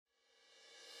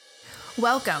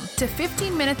Welcome to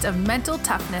 15 Minutes of Mental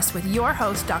Toughness with your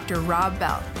host, Dr. Rob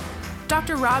Bell.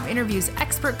 Dr. Rob interviews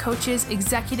expert coaches,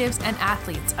 executives, and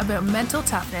athletes about mental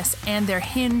toughness and their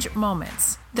hinge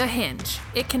moments. The hinge.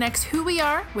 It connects who we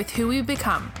are with who we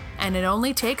become, and it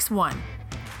only takes one.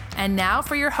 And now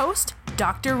for your host,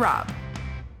 Dr. Rob.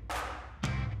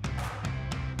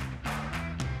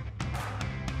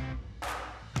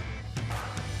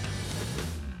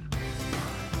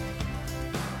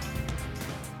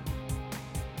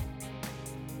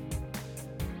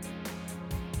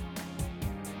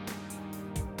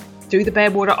 Do the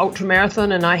Badwater Ultra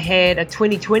Marathon, and I had a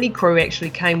 2020 crew actually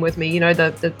came with me,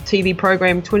 the TV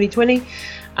program 2020.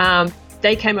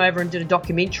 They came over and did a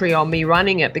documentary on me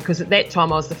running it, because at that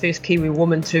time I was the first Kiwi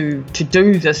woman to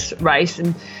do this race,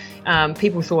 and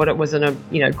people thought it was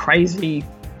crazy,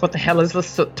 what the hell is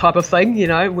this type of thing,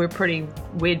 we're a pretty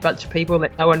weird bunch of people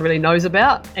that no one really knows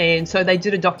about. And so they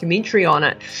did a documentary on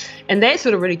it, and that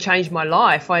sort of really changed my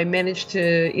life. I managed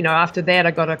to, after that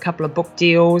I got a couple of book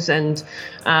deals and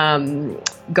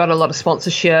got a lot of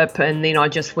sponsorship, and then I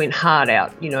just went hard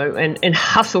out, and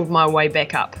hustled my way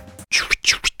back up.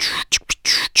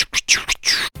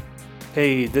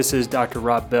 Hey, this is Dr.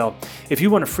 Rob Bell. If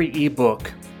you want a free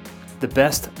ebook, the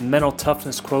best mental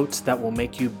toughness quotes that will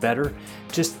make you better,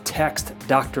 just text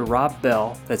Dr. Rob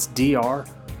Bell, that's DrRobBell,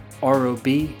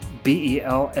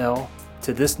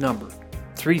 to this number,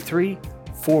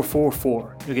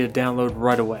 33444. You'll get a download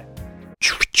right away.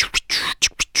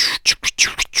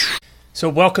 So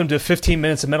welcome to 15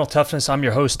 Minutes of Mental Toughness. I'm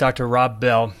your host, Dr. Rob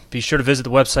Bell. Be sure to visit the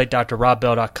website,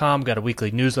 drrobbell.com. Got a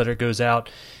weekly newsletter that goes out,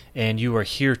 and you are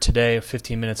here today,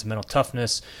 15 Minutes of Mental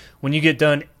Toughness. When you get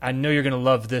done, I know you're going to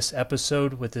love this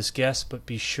episode with this guest, but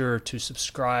be sure to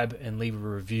subscribe and leave a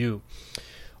review.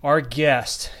 Our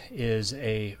guest is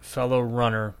a fellow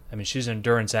runner. I mean, she's an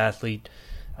endurance athlete,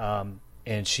 and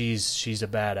she's a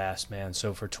badass, man.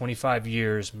 So for 25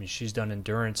 years, she's done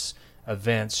endurance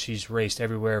events. She's raced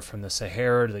everywhere from the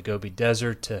Sahara to the Gobi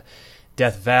Desert to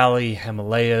Death Valley,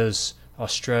 Himalayas,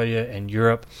 Australia, and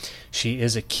Europe. She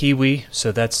is a Kiwi,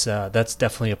 so that's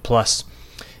definitely a plus.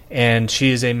 And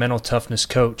she is a mental toughness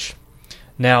coach.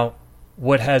 Now,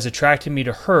 what has attracted me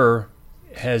to her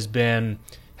has been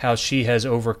how she has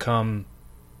overcome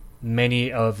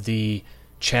many of the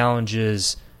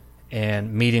challenges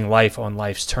and meeting life on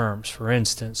life's terms. For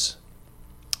instance,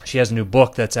 she has a new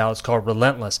book that's out. It's called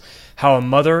Relentless, How a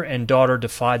Mother and Daughter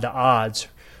Defied the Odds.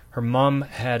 Her mom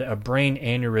had a brain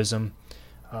aneurysm,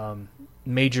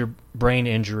 major brain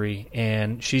injury,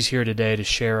 and she's here today to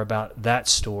share about that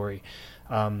story.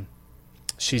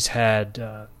 She's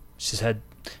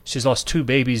lost two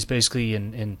babies basically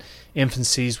in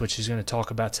infancies, which she's going to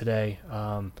talk about today.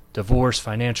 Divorce,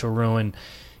 financial ruin.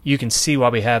 You can see why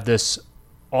we have this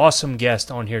awesome guest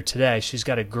on here today. She's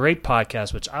got a great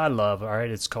podcast, which I love. All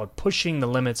right, it's called Pushing the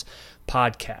Limits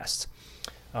Podcast.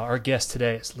 Our guest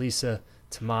today is Lisa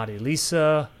Tamati.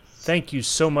 Lisa, thank you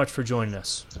so much for joining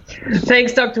us.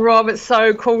 Thanks, Dr. Rob. It's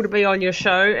so cool to be on your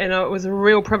show, and it was a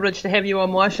real privilege to have you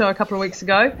on my show a couple of weeks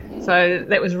ago. So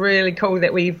that was really cool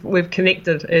that we've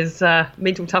connected as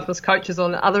mental toughness coaches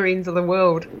on other ends of the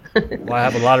world. Well, I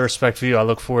have a lot of respect for you. I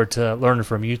look forward to learning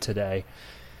from you today.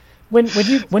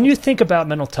 When you think about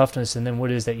mental toughness and then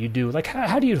what it is that you do, like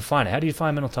how do you define it? How do you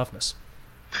define mental toughness?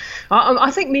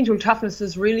 I think mental toughness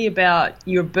is really about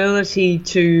your ability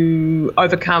to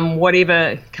overcome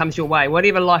whatever comes your way,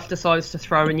 whatever life decides to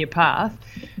throw in your path,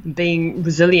 being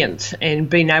resilient and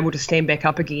being able to stand back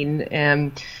up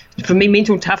again. For me,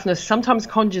 mental toughness sometimes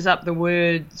conjures up the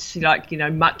words like,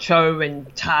 macho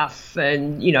and tough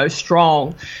and,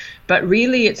 strong. But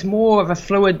really, it's more of a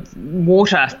fluid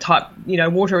water type,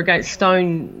 water against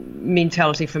stone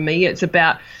mentality for me. It's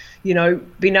about,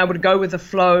 being able to go with the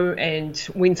flow, and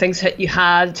when things hit you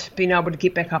hard, being able to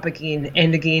get back up again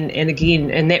and again and again.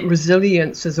 And that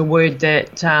resilience is a word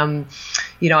that,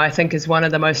 I think is one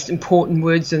of the most important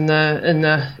words in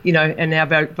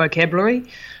our vocabulary.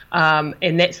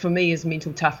 And that's for me is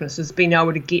mental toughness, is being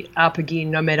able to get up again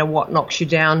no matter what knocks you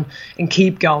down and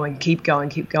keep going.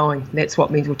 That's what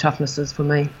mental toughness is for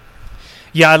me.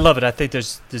 Yeah, I love it. I think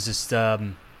there's this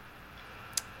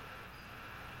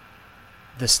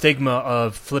the stigma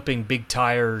of flipping big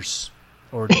tires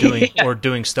or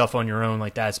doing stuff on your own,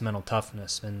 like that's mental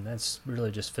toughness, and that's really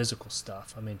just physical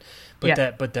stuff. I mean, but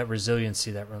that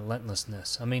resiliency, that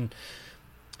relentlessness. I mean,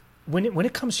 when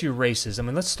it comes to your races, I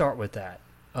mean, let's start with that.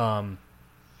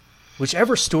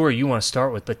 Whichever story you want to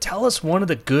start with, but tell us one of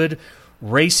the good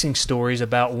racing stories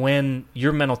about when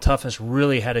your mental toughness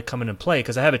really had to come into play,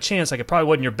 because I have a chance, like it probably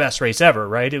wasn't your best race ever,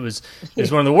 right? It was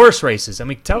one of the worst races. I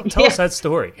mean, tell us that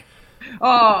story. Oh,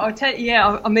 I'll tell you,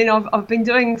 yeah. I mean, I've been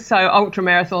doing ultra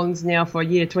marathons now for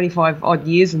 25 odd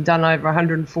years, and done over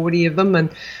 140 of them, and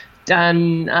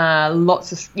done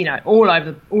lots of, all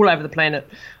over the planet.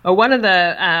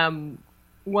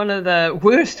 One of the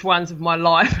worst ones of my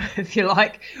life, if you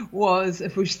like, was,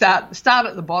 if we start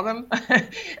at the bottom,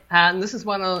 and this is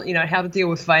one on, how to deal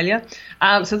with failure.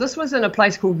 So this was in a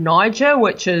place called Niger,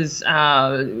 which is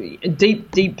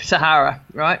deep Sahara,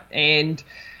 right? And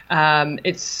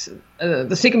it's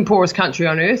the second poorest country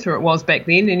on earth, or it was back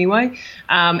then anyway.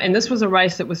 And this was a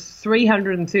race that was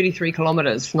 333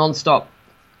 kilometers non-stop.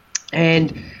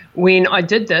 And when I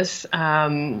did this,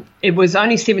 it was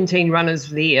only 17 runners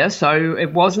there, so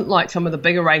it wasn't like some of the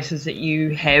bigger races that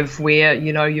you have where,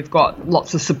 you've got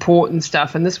lots of support and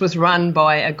stuff. And this was run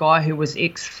by a guy who was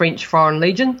ex-French Foreign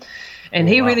Legion, and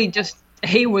he really just,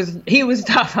 he was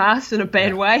tough ass in a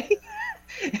bad way.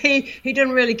 He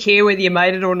didn't really care whether you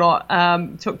made it or not.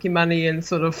 Took your money and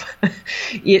sort of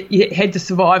you had to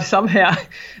survive somehow.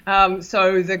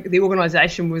 So the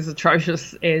organisation was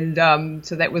atrocious, and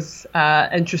so that was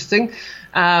interesting.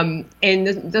 And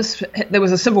there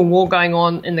was a civil war going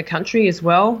on in the country as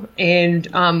well. And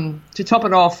to top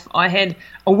it off, I had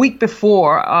a week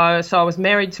before. So I was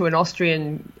married to an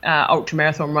Austrian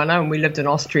ultramarathon runner, and we lived in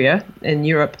Austria in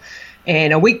Europe.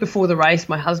 And a week before the race,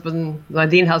 my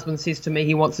then husband says to me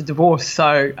he wants a divorce.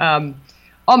 So I'm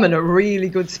in a really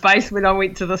good space when I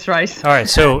went to this race. All right,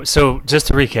 so just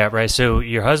to recap, right? So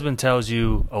your husband tells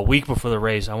you a week before the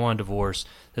race, I want a divorce.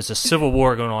 There's a civil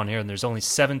war going on here, and there's only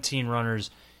 17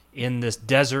 runners in this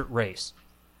desert race.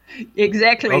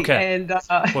 Exactly. Okay. And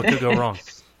what could go wrong?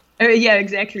 Yeah,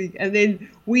 exactly. And then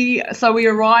we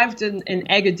arrived in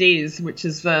Agadez, which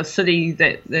is the city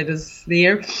that is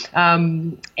there.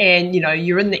 And,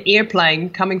 you're in the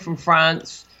airplane coming from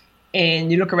France,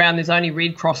 and you look around, there's only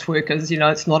Red Cross workers.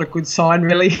 It's not a good sign,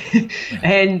 really.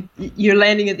 And you're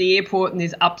landing at the airport, and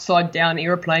there's upside down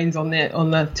airplanes on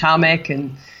the tarmac,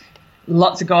 and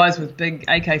lots of guys with big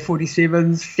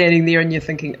AK-47s standing there, and you're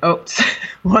thinking, oops,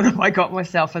 what have I got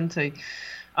myself into?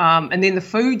 And then the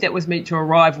food that was meant to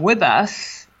arrive with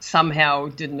us somehow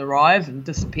didn't arrive and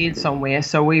disappeared somewhere.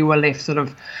 So we were left sort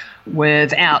of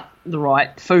without the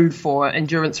right food for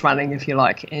endurance running, if you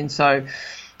like. And so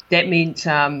that meant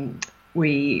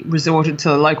we resorted to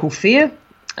the local fair,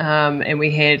 and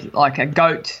we had like a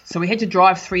goat. So we had to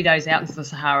drive 3 days out into the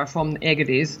Sahara from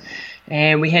Agadez.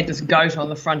 And we had this goat on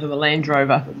the front of the Land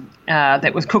Rover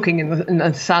that was cooking in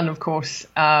the sun, of course.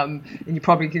 And you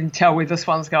probably can tell where this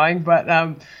one's going. But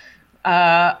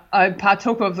I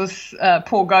partook of this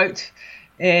poor goat,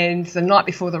 and the night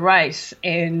before the race,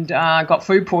 and got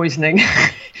food poisoning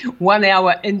 1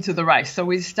 hour into the race. So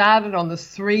we started on this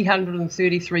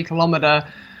 333-kilometre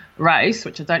race,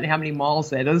 which I don't know how many miles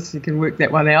that is. You can work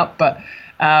that one out. But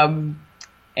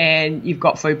and you've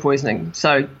got food poisoning.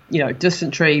 So,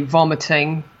 dysentery,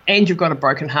 vomiting, and you've got a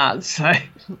broken heart. So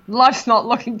life's not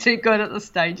looking too good at this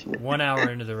stage. 1 hour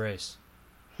into the race.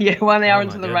 Yeah, 1 hour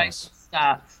into the race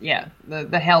starts. Yeah,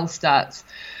 the hell starts.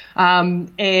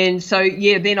 And so,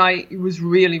 then I was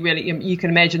really, you can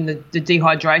imagine the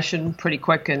dehydration pretty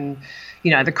quick, and,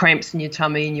 the cramps in your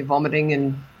tummy and your vomiting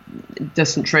and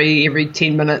dysentery every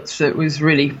 10 minutes. It was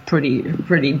really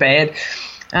pretty bad.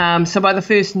 So by the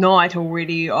first night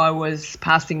already, I was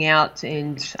passing out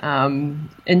and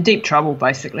in deep trouble,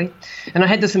 basically. And I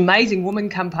had this amazing woman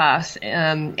come past,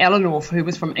 Eleanor, who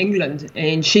was from England,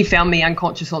 and she found me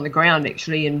unconscious on the ground,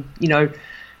 actually. And,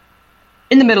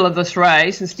 in the middle of this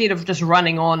race, instead of just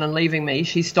running on and leaving me,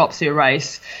 she stops her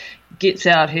race, gets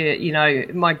out her,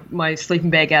 my sleeping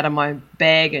bag out of my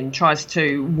bag, and tries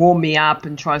to warm me up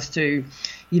and tries to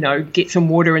get some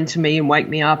water into me and wake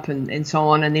me up and so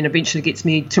on, and then eventually gets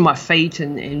me to my feet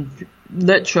and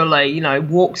literally,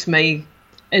 walks me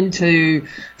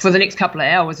for the next couple of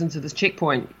hours into this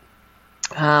checkpoint.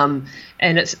 And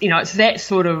it's that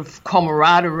sort of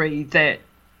camaraderie that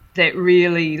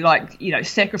really,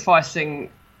 sacrificing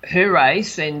her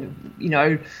race and,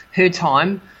 her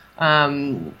time.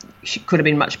 She could have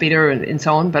been much better and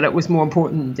so on, but it was more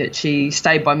important that she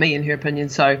stayed by me, in her opinion.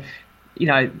 So,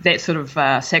 that sort of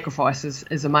sacrifice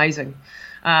is amazing.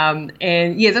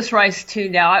 This race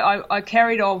turned out, I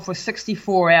carried on for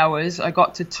 64 hours. I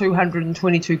got to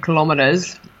 222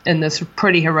 kilometres in this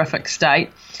pretty horrific state,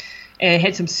 and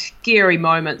had some scary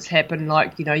moments happen,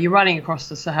 like, you're running across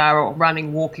the Sahara, or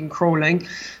running, walking, crawling,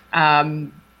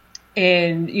 and,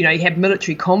 you have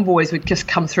military convoys would just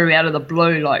come through out of the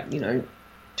blue, like,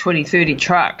 20, 30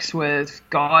 trucks with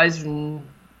guys and,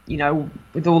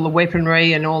 with all the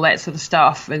weaponry and all that sort of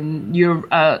stuff. And you're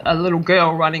a little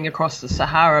girl running across the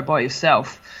Sahara by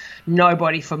yourself.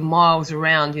 nobody for miles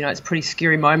around. You know, it's pretty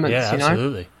scary moments. Yeah,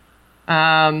 absolutely.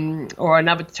 Or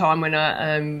another time when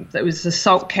it was the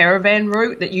salt caravan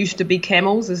route that used to be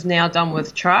camels is now done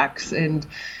with trucks, and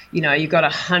you know, you've got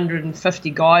 150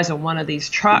 guys on one of these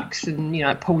trucks, and you know,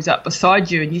 it pulls up beside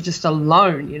you and you're just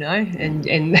alone, you know,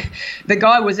 and the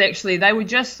guy was actually, they were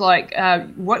just like,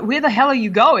 where the hell are you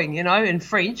going, you know, in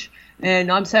French, and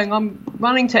I'm saying I'm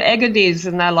running to Agadez,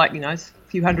 and they're like, you know, it's a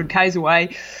few hundred k's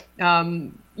away,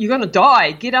 you're going to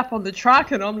die, get up on the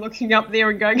truck. And I'm looking up there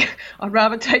and going, I'd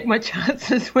rather take my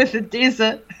chances with the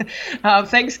desert.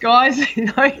 Thanks, guys. You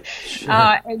know, Sure.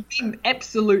 And being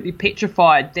absolutely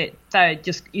petrified that they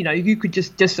just, you know, you could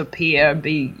just disappear and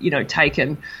be, you know,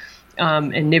 taken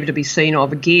and never to be seen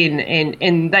of again.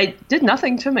 And they did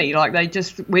nothing to me. Like, they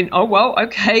just went, oh, well,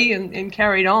 okay, and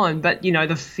carried on. But, you know,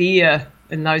 the fear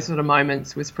in those sort of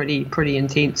moments was pretty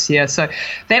intense. Yeah, so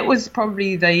that was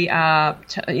probably the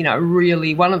you know,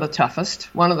 really one of the toughest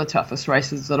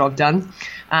races that I've done,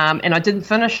 and I didn't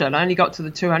finish it. I only got to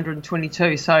the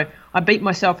 222, so I beat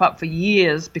myself up for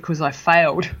years because I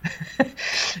failed.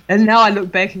 And now I look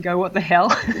back and go, what the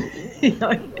hell? You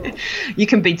know, you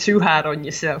can be too hard on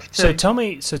yourself too. So tell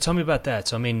me about that.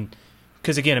 So I mean,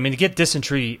 because again, I mean, to get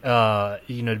dysentery,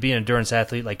 you know, to be an endurance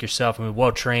athlete like yourself, I mean,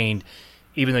 well trained,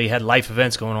 even though you had life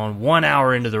events going on, 1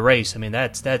 hour into the race, I mean,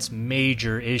 that's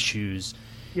major issues.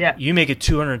 Yeah. You make it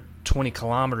 220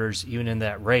 kilometers even in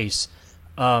that race.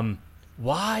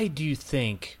 Why do you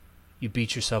think you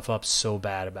beat yourself up so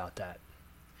bad about that?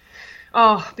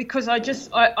 Oh, because I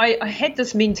had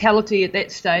this mentality at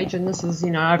that stage, and this is,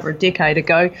 you know, over a decade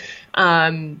ago,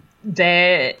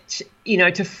 that, you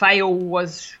know, to fail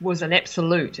was an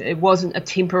absolute. It wasn't a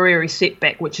temporary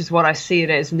setback, which is what I see it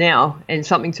as now, and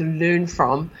something to learn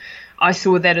from. I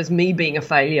saw that as me being a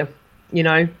failure, you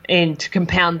know, and to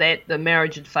compound that, the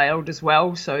marriage had failed as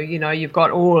well. So, you know, you've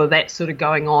got all of that sort of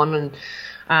going on,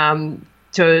 and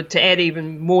to add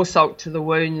even more salt to the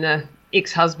wound, the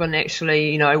ex-husband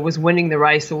actually, you know, was winning the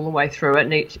race all the way through it,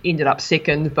 and he ended up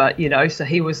second, but, you know, so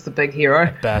he was the big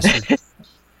hero. Bastard.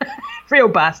 Real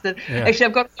bastard. Yeah.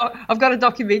 Actually, I've got a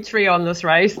documentary on this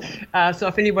race, so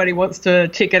if anybody wants to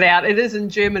check it out, it is in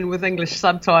German with English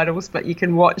subtitles, but you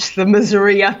can watch the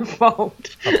misery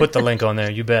unfold. I'll put the link on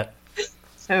there, you bet.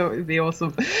 So it would be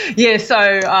awesome. Yeah,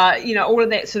 so, you know, all of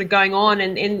that sort of going on,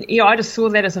 and you know, I just saw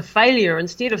that as a failure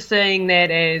instead of seeing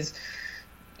that as,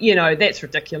 you know, that's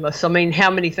ridiculous. I mean, how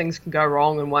many things can go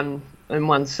wrong in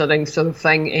one sitting sort of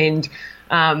thing,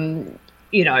 and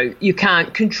you know, you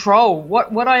can't control.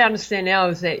 What I understand now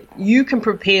is that you can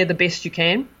prepare the best you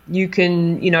can. You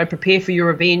can, you know, prepare for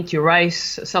your event, your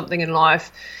race, something in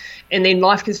life, and then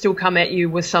life can still come at you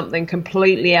with something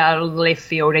completely out of the left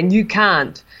field, and you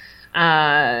can't,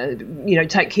 you know,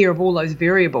 take care of all those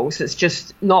variables. It's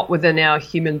just not within our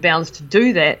human bounds to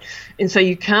do that, and so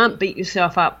you can't beat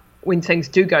yourself up when things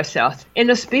do go south,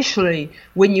 and especially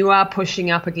when you are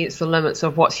pushing up against the limits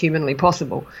of what's humanly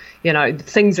possible. You know,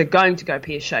 things are going to go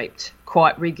pear-shaped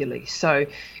quite regularly. So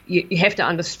you have to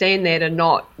understand that and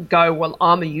not go, well,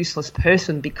 I'm a useless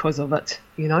person because of it,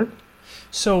 you know?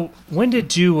 So when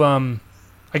did you, I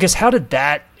guess, how did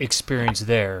that experience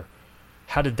there,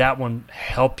 how did that one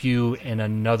help you in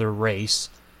another race?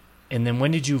 And then when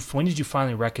did you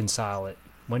finally reconcile it?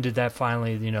 When did that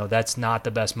finally, you know, that's not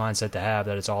the best mindset to have,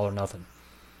 that it's all or nothing?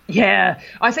 Yeah,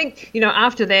 I think, you know,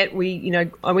 after that,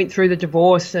 I went through the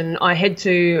divorce, and I had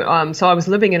to, so I was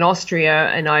living in Austria,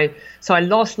 and I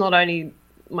lost not only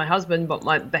my husband,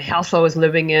 but the house I was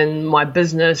living in, my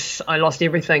business. I lost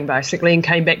everything basically, and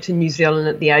came back to New Zealand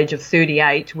at the age of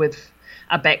 38 with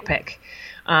a backpack.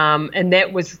 And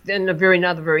that was another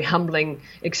very humbling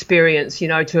experience, you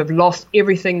know, to have lost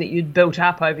everything that you'd built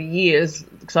up over years,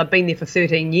 because I'd been there for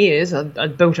 13 years.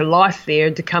 I'd built a life there,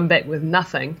 and to come back with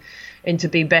nothing, and to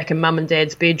be back in mum and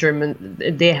dad's bedroom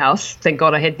in their house. Thank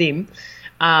God I had them.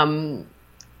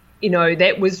 You know,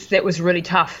 that was really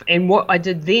tough. And what I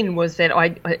did then was that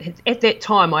I at that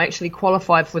time I actually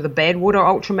qualified for the Badwater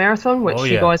ultramarathon, which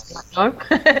you guys know,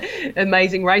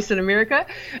 amazing race in America,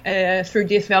 through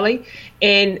Death Valley.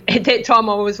 And at that time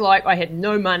I was like, I had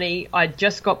no money. I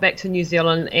just got back to New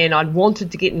Zealand, and I'd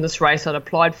wanted to get in this race. I'd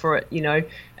applied for it, you know,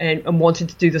 and wanted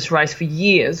to do this race for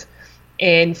years.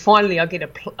 And finally I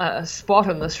get a spot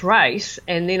in this race,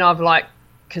 and then I've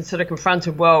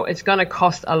confronted, well, it's going to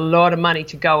cost a lot of money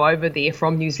to go over there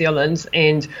from New Zealand,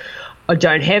 and I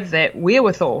don't have that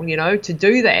wherewithal, you know, to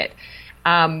do that.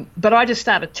 But I just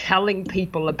started telling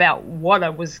people about what I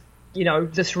was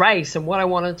this race and what I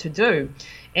wanted to do.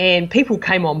 And people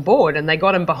came on board and they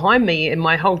got in behind me, and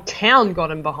my whole town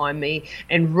got in behind me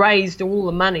and raised all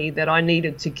the money that I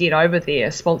needed to get over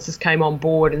there. Sponsors came on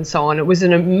board and so on. It was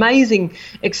an amazing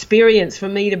experience for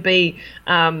me to be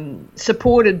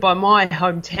supported by my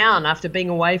hometown after being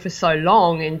away for so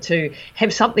long, and to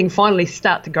have something finally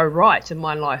start to go right in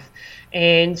my life.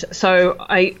 And so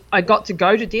I got to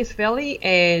go to Death Valley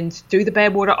and do the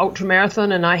Badwater Ultra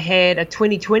Marathon, and I had a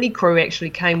 2020 crew actually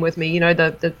came with me,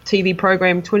 the TV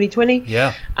program 2020.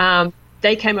 Yeah.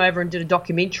 They came over and did a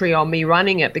documentary on me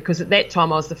running it, because at that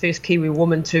time I was the first Kiwi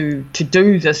woman to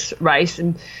do this race,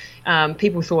 and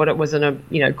people thought it was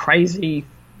crazy,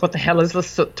 what the hell is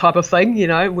this type of thing?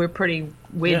 We're a pretty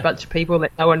weird bunch of people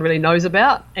that no one really knows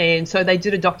about. And so they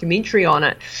did a documentary on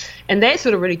it. And that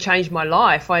sort of really changed my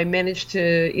life. I managed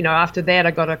to, after that,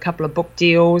 I got a couple of book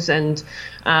deals and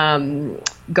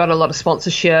got a lot of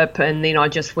sponsorship. And then I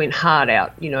just went hard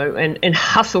out, and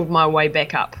hustled my way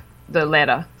back up the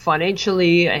ladder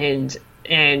financially,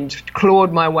 and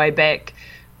clawed my way back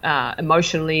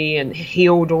emotionally, and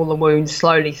healed all the wounds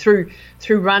slowly through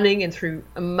running and through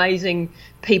amazing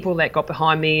people that got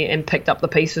behind me and picked up the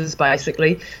pieces,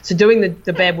 basically. So doing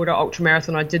the Badwater Ultra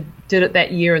Marathon, I did it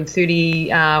that year in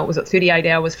 38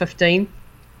 hours 15,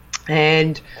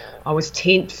 and I was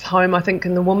 10th home, I think,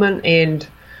 in the woman, and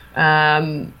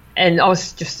it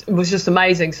was just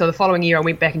amazing. So the following year I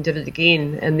went back and did it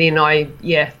again, and then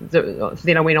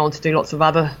then I went on to do lots of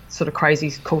other sort of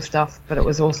crazy cool stuff, but it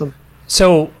was awesome.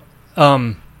 So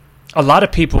a lot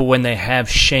of people, when they have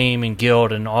shame and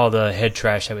guilt and all the head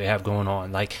trash that we have going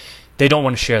on, like, they don't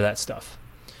want to share that stuff.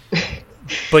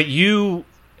 But you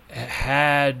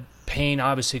had pain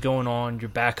obviously going on. You're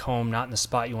back home, not in the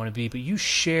spot you want to be, but you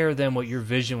share them what your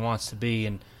vision wants to be.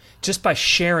 And just by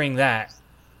sharing that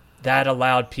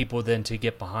allowed people then to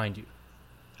get behind you.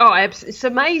 Oh, it's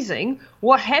amazing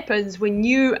what happens when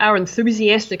you are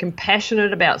enthusiastic and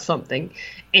passionate about something,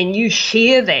 and you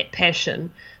share that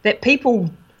passion, that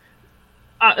people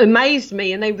amazed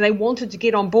me, and they wanted to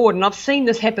get on board. And I've seen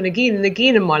this happen again and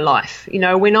again in my life.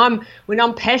 When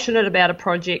I'm passionate about a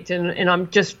project and I'm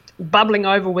just bubbling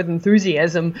over with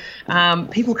enthusiasm,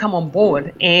 people come on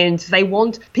board, and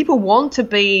people want to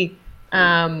be.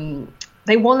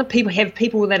 They want to have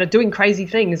people that are doing crazy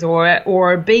things,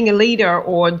 or being a leader,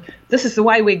 or this is the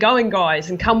way we're going, guys,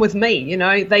 and come with me.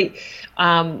 I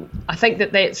think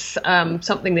that's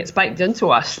something that's baked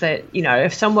into us, that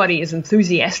if somebody is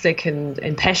enthusiastic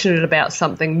and passionate about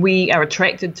something, we are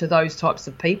attracted to those types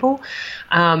of people,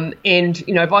 and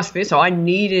vice versa. I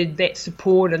needed that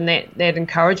support and that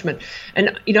encouragement,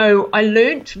 and I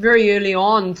learnt very early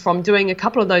on from doing a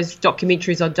couple of those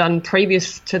documentaries I'd done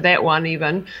previous to that one,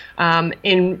 even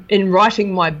in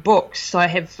writing my books. So I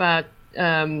have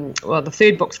the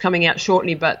third book's coming out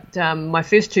shortly, but my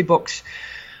first two books,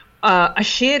 I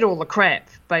shared all the crap,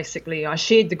 basically. I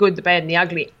shared the good, the bad, and the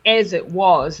ugly as it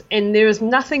was, and there is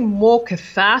nothing more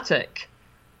cathartic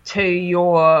to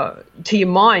your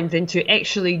mind than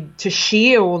to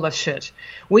share all the shit.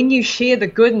 When you share the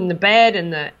good and the bad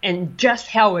and just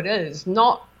how it is,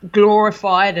 not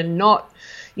glorified and not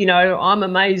I'm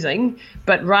amazing,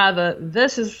 but rather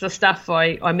this is the stuff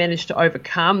I managed to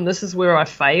overcome. This is where I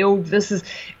failed.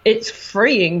 It's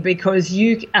freeing, because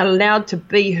you are allowed to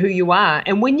be who you are.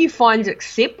 And when you find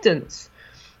acceptance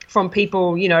from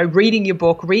people, reading your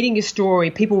book, reading your story,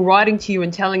 people writing to you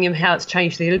and telling them how it's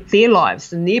changed their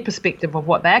lives and their perspective of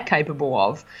what they're capable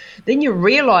of, then you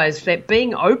realize that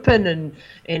being open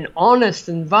and honest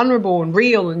and vulnerable and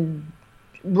real and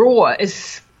raw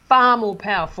is far more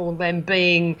powerful than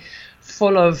being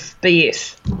full of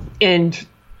BS and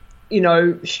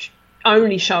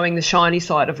only showing the shiny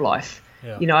side of life.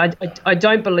 Yeah. I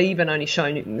don't believe in only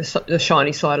showing the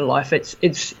shiny side of life.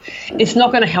 It's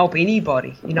not going to help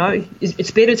anybody.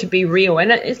 It's better to be real,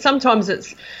 and sometimes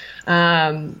it's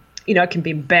it can be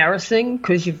embarrassing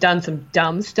because you've done some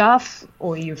dumb stuff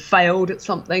or you've failed at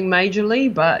something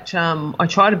majorly. But I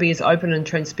try to be as open and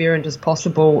transparent as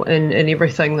possible in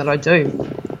everything that I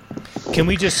do. Can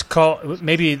we just call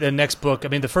maybe the next book? I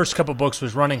mean, the first couple books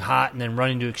was Running Hot and then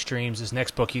Running to Extremes. This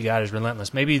next book you got is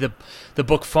Relentless. Maybe the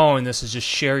book following this is just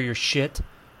Share Your Shit.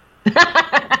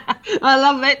 I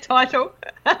love that title.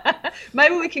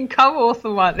 Maybe we can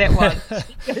co-author that one.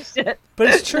 But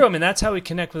it's true. I mean, that's how we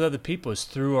connect with other people, is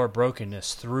through our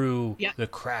brokenness, through the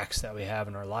cracks that we have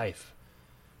in our life.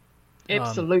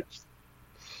 Absolutely.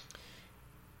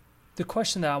 The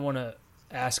question that I want to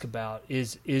ask about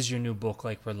is your new book,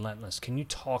 like Relentless. Can you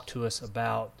talk to us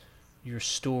about your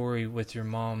story with your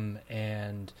mom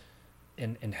and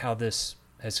how this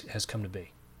has come to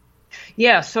be?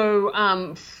 Yeah, so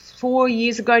 4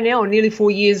 years ago now, or nearly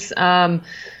 4 years,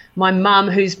 my mum,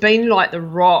 who's been like the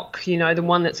rock, you know, the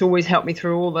one that's always helped me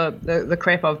through all the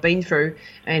crap I've been through,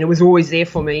 and it was always there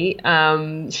for me,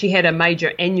 she had a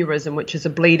major aneurysm, which is a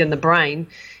bleed in the brain.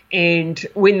 And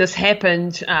when this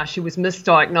happened, she was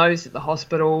misdiagnosed at the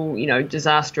hospital, you know,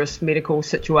 disastrous medical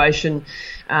situation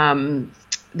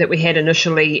that we had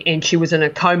initially, and she was in a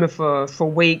coma for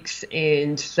weeks,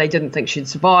 and they didn't think she'd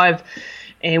survive.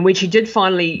 And when she did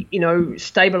finally, you know,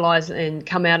 stabilize and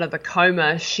come out of the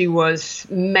coma, she was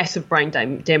massive brain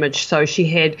damage. So she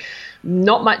had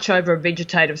not much over a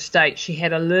vegetative state. She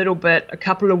had a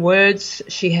couple of words.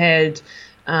 She had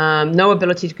no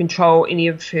ability to control any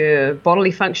of her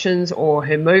bodily functions or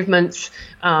her movements.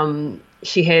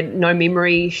 She had no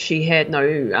memory. She had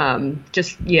no,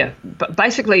 but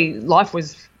basically life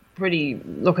was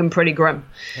looking pretty grim.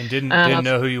 And didn't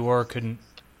know who you were, couldn't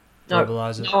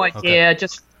verbalize it? No idea, okay.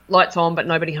 Just lights on but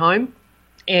nobody home.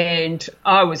 And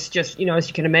I was just, you know, as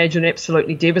you can imagine,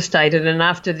 absolutely devastated. And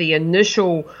after the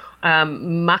initial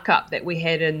muck-up that we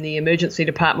had in the emergency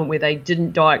department where they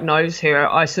didn't diagnose her,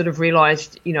 I sort of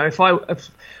realised, you know, if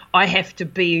I have to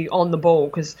be on the ball,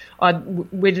 because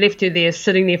we'd left her there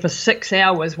sitting there for 6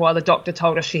 hours while the doctor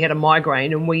told us she had a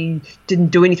migraine, and we didn't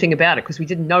do anything about it because we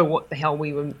didn't know what the hell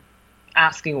we were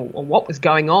asking or what was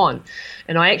going on.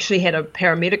 And I actually had a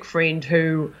paramedic friend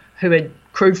who had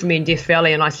crewed for me in Death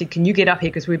Valley, and I said, can you get up here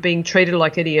because we're being treated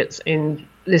like idiots and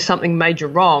there's something major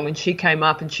wrong. And she came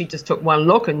up and she just took one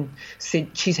look and said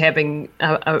she's having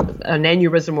an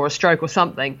aneurysm or a stroke or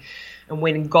something, and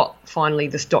went and got finally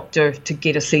this doctor to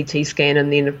get a CT scan.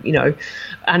 And then, you know,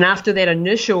 and after that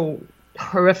initial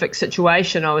horrific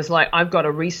situation, I was like, I've got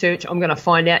to research, I'm going to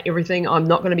find out everything, I'm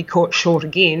not going to be caught short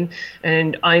again,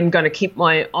 and I'm going to keep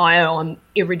my eye on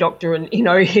every doctor, and, you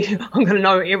know, I'm going to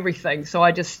know everything. So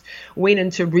I just went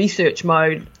into research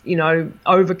mode, you know,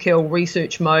 overkill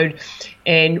research mode,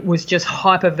 and was just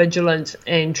hyper vigilant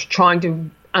and trying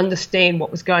to understand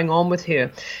what was going on with her.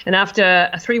 And after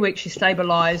 3 weeks she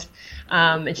stabilized,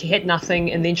 and she had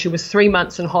nothing, and then she was 3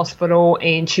 months in hospital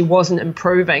and she wasn't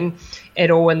improving at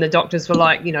all, and the doctors were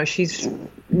like, you know, she's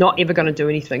not ever going to do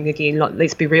anything again, like,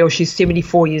 let's be real, she's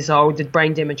 74 years old, the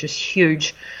brain damage is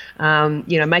huge, you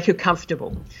know, make her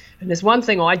comfortable. And there's one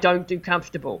thing I don't do,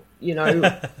 comfortable, you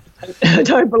know. I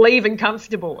don't believe in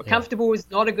comfortable. Yeah. Comfortable is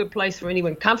not a good place for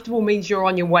anyone. Comfortable means you're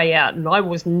on your way out, and I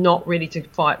was not ready to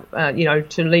fight, you know,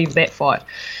 to leave that fight.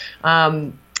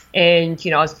 And,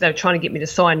 you know, they were trying to get me to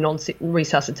sign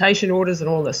non-resuscitation orders and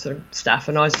all this sort of stuff,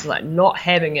 and I was like not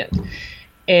having it.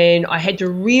 And I had to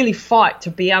really fight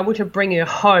to be able to bring her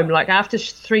home. Like after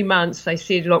 3 months, they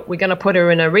said, look, we're going to put her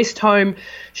in a rest home.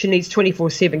 She needs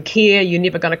 24/7 care. You're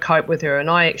never going to cope with her. And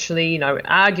I actually, you know,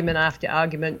 argument after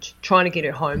argument, trying to get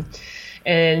her home.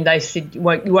 And they said, you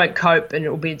won't cope and it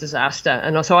will be a disaster.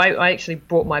 And so I actually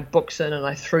brought my books in and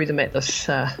I threw them at this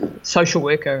social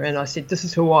worker. And I said, this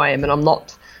is who I am, and I'm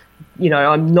not, you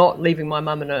know, I'm not leaving my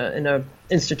mum in a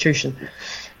institution.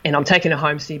 And I'm taking her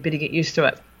home, so you better get used to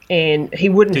it. And he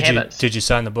wouldn't have it. Did you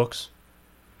sign the books?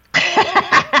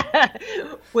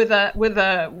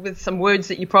 with some words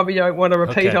that you probably don't want to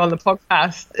repeat on the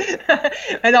podcast.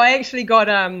 And I actually got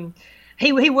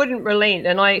he wouldn't relent,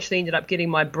 and I actually ended up getting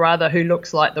my brother, who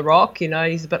looks like The Rock, you know,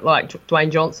 he's a bit like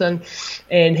Dwayne Johnson,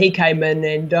 and he came in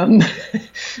and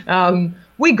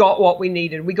we got what we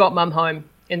needed. We got Mum home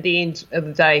at the end of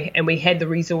the day, and we had the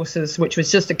resources, which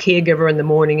was just a caregiver in the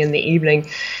morning and the evening.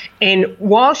 And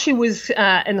while she was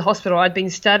in the hospital, I'd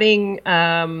been studying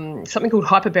something called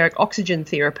hyperbaric oxygen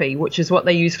therapy, which is what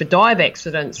they use for dive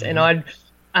accidents. Mm-hmm. And I'd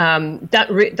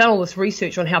done all this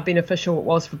research on how beneficial it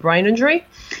was for brain injury,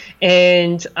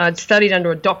 and I'd studied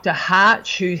under a Dr. Hart,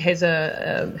 who has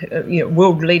a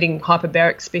world-leading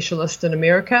hyperbaric specialist in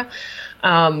America.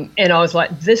 And I was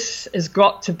like, this has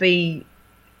got to be,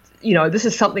 you know, this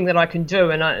is something that I can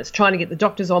do. And I was trying to get the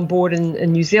doctors on board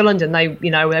in New Zealand, and they, you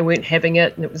know, they weren't having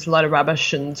it, and it was a load of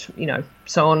rubbish, and, you know,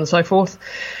 so on and so forth.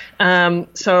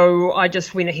 So I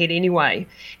just went ahead anyway.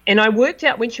 And I worked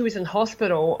out when she was in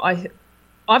hospital,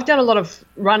 I've done a lot of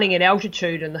running at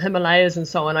altitude in the Himalayas and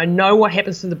so on. I know what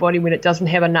happens to the body when it doesn't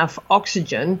have enough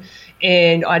oxygen,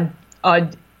 and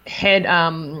I'd had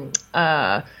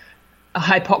a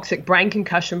hypoxic brain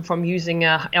concussion from using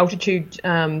a altitude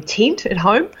tent at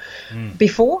home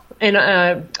before, and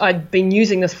I'd been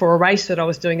using this for a race that I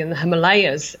was doing in the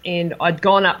Himalayas, and I'd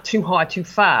gone up too high too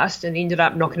fast and ended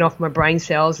up knocking off my brain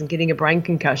cells and getting a brain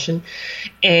concussion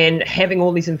and having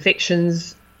all these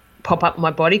infections pop up in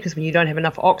my body, because when you don't have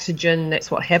enough oxygen, that's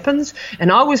what happens.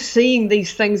 And I was seeing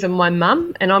these things in my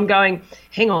mum, and I'm going,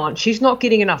 hang on, she's not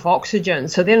getting enough oxygen.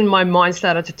 So then my mind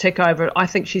started to tick over. I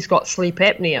think she's got sleep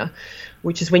apnea,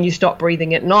 which is when you stop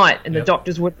breathing at night. And the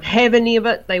doctors wouldn't have any of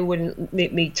it. They wouldn't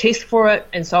let me test for it.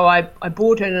 And so I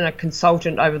brought in a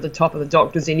consultant over the top of the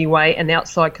doctors anyway, an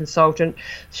outside consultant.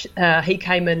 He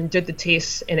came in, did the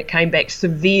tests, and it came back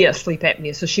severe sleep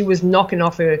apnea. So she was knocking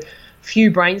off her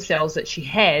few brain cells that she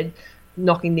had,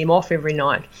 knocking them off every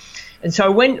night. And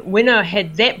so when I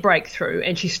had that breakthrough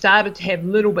and she started to have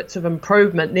little bits of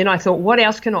improvement, then I thought, what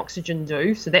else can oxygen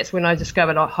do? So that's when I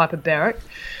discovered hyperbaric.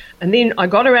 And then I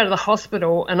got her out of the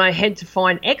hospital, and I had to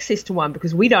find access to one,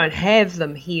 because we don't have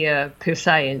them here per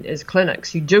se as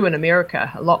clinics. You do in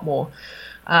America a lot more.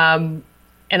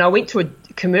 And I went to a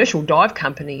commercial dive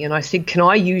company and I said, can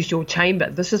I use your chamber?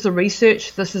 This is the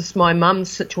research, this is my mum's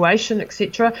situation,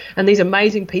 etc. And these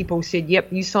amazing people said,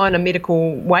 yep, you sign a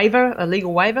legal waiver, and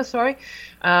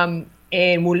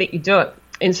we'll let you do it.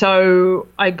 And so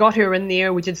I got her in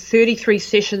there. We did 33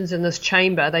 sessions in this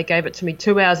chamber. They gave it to me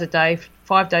 2 hours a day,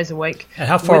 5 days a week. And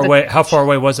how far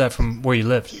away was that from where you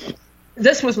lived?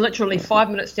 This was literally 5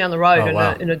 minutes down the road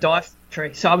wow. in a dive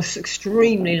factory. So I was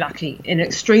extremely lucky and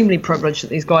extremely privileged that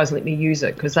these guys let me use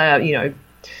it, because they are,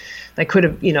 they could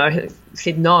have,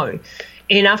 said no.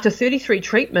 And after 33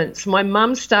 treatments, my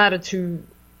mum started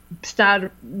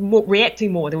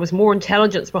reacting more. There was more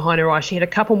intelligence behind her eyes. She had a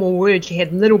couple more words. She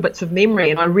had little bits of memory,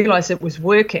 and I realised it was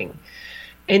working.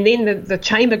 And then the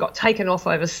chamber got taken off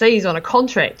overseas on a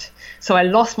contract, so I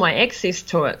lost my access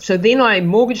to it. So then I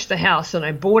mortgaged the house and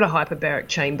I bought a hyperbaric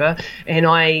chamber, and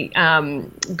I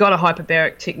got a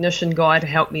hyperbaric technician guy to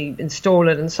help me install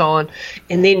it and so on.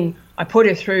 And then I put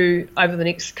her through, over the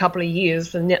next couple of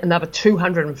years, another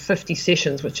 250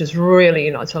 sessions, which is really,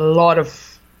 it's a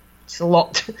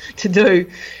lot to do.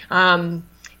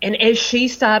 And as she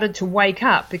started to wake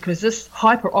up, because this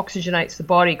hyperoxygenates the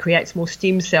body, creates more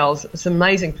stem cells, it's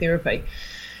amazing therapy.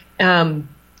 And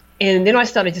then I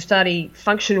started to study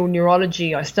functional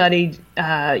neurology. I studied,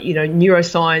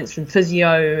 neuroscience and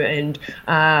physio and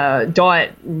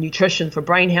diet and nutrition for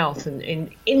brain health and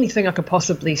anything I could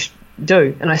possibly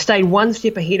do. And I stayed one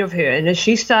step ahead of her. And as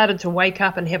she started to wake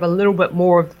up and have a little bit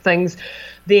more of things,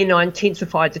 then I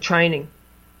intensified the training.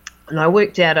 And I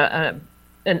worked out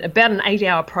about an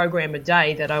 8-hour program a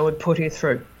day that I would put her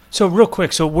through. So real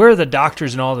quick, where are the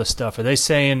doctors and all this stuff? Are they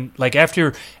saying, like,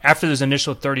 after those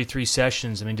initial 33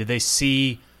 sessions, did they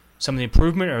see some of the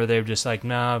improvement, or are they just like,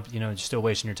 nah, you're still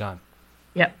wasting your time?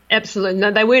 Yeah, absolutely.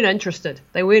 No, they weren't interested.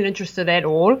 They weren't interested at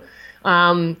all.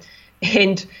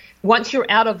 And once you're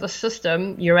out of the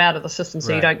system, you're out of the system, so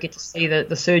right. You don't get to see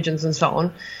the surgeons and so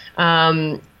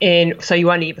on. And so you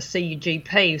only ever see your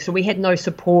GP. So we had no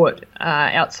support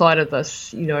outside of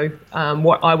this,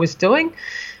 what I was doing.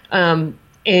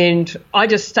 And I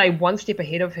just stayed one step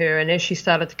ahead of her. And as she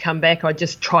started to come back, I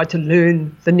just tried to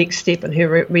learn the next step in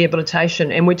her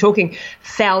rehabilitation. And we're talking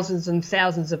thousands and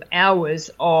thousands of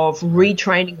hours of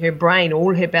retraining her brain,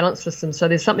 all her balance systems. So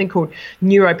there's something called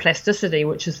neuroplasticity,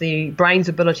 which is the brain's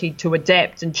ability to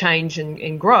adapt and change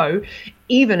and grow,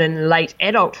 even in late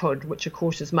adulthood, which of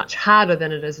course is much harder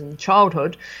than it is in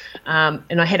childhood.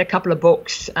 And I had a couple of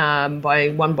books, one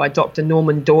by Dr.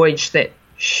 Norman Doidge, that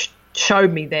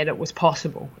showed me that it was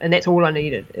possible, and that's all I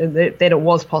needed, that it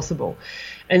was possible.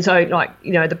 And so,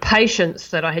 the patience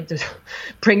that I had to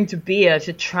bring to bear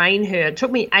to train her, it took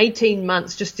me 18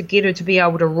 months just to get her to be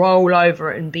able to roll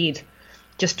over in bed,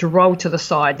 just to roll to the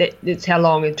side. That's how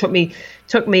long it took me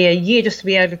a year just to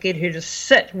be able to get her to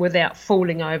sit without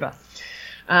falling over.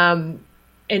 And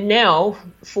now,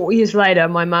 4 years later,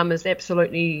 my mum is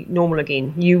absolutely normal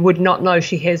again. You would not know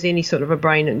she has any sort of a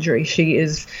brain injury. She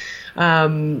is...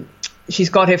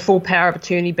 she's got her full power of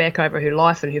attorney back over her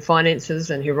life and her finances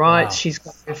and her rights. Wow. She's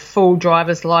got her full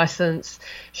driver's license.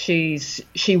 She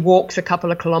walks a couple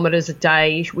of kilometres a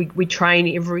day. We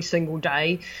train every single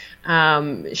day.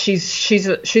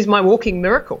 She's my walking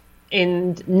miracle.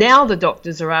 And now the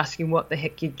doctors are asking, what the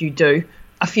heck did you do?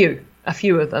 A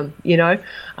few of them,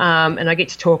 and I get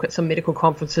to talk at some medical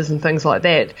conferences and things like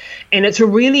that. And it's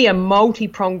really a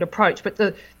multi-pronged approach. But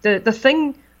the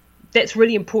thing that's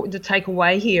really important to take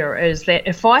away here is that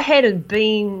if I hadn't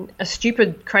been a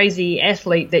stupid, crazy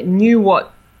athlete that knew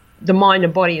what the mind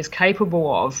and body is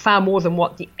capable of, far more than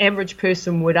what the average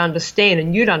person would understand,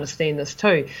 and you'd understand this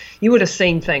too, you would have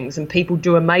seen things and people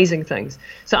do amazing things.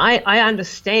 So I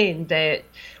understand that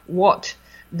what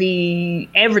the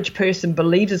average person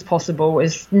believes is possible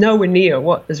is nowhere near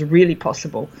what is really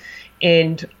possible.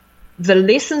 And the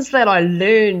lessons that I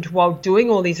learned while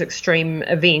doing all these extreme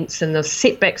events and the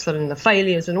setbacks and the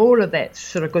failures and all of that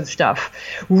sort of good stuff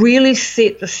really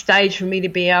set the stage for me to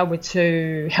be able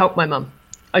to help my mum.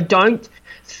 I don't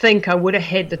think I would have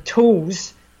had the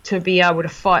tools to be able to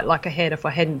fight like I had if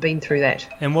I hadn't been through that.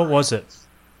 And what was it?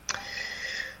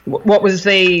 What was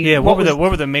the... Yeah, what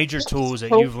were the major tools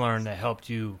that you've learned that helped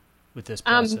you with this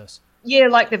process? Yeah,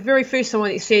 like the very first one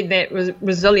that said that was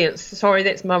resilience. Sorry,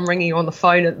 that's Mum ringing on the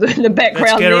phone in the background.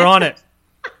 Let's get her on it.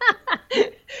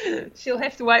 She'll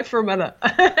have to wait for a minute.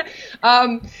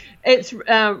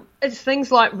 It's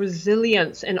things like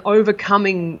resilience and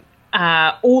overcoming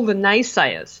all the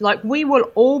naysayers. Like, we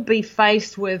will all be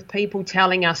faced with people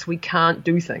telling us we can't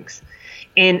do things.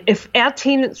 And if our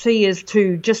tendency is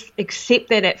to just accept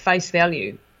that at face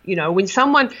value, when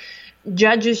someone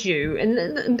judges you,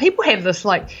 and people have this,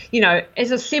 like, as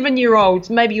a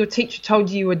 7-year-old, maybe your teacher told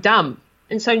you were dumb.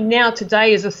 And so now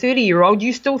today as a 30-year-old,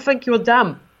 you still think you're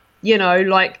dumb,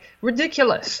 like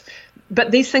ridiculous.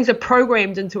 But these things are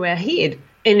programmed into our head,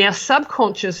 and our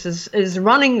subconscious is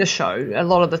running the show a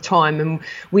lot of the time. And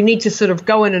we need to sort of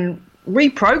go in and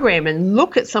reprogram and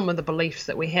look at some of the beliefs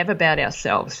that we have about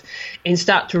ourselves and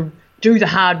start to do the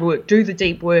hard work, do the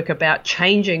deep work about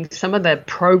changing some of the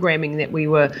programming that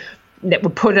were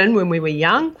put in when we were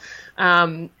young,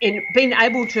 and being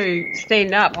able to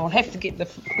stand up. I'll have to get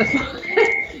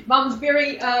the Mum's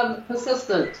very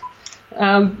persistent.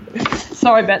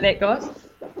 Sorry about that, guys.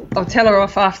 I'll tell her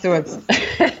off afterwards.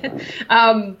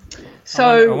 I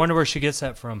wonder where she gets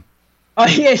that from. Oh,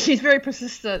 yeah, she's very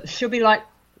persistent. She'll be like,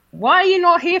 why are you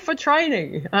not here for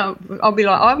training? I'll be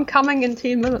like, I'm coming in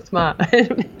 10 minutes, Ma.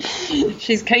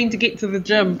 She's keen to get to the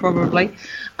gym, probably.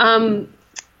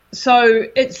 So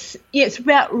it's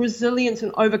about resilience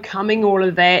and overcoming all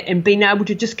of that and being able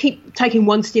to just keep taking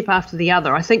one step after the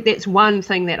other. I think that's one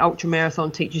thing that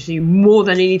ultramarathon teaches you more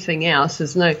than anything else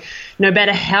is no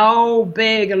matter how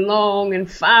big and long and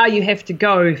far you have to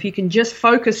go, if you can just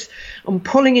focus on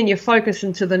pulling in your focus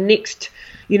into the next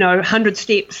 100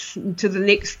 steps to the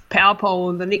next power pole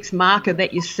and the next marker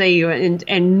that you see,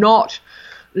 and not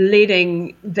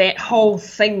letting that whole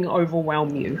thing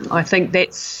overwhelm you. I think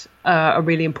that's a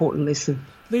really important lesson.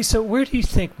 Lisa, where do you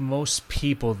think most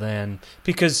people then,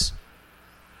 because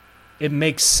it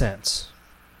makes sense,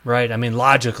 right? I mean,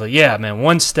 logically, yeah, man,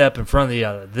 one step in front of the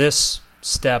other. This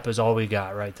step is all we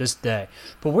got, right, this day.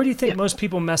 But where do you think most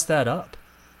people mess that up?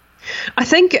 I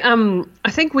think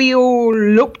we all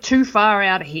look too far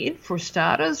out ahead for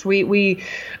starters. We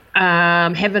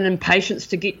have an impatience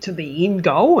to get to the end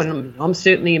goal, and I'm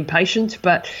certainly impatient.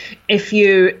 But if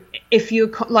you're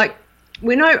like,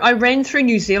 when I ran through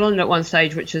New Zealand at one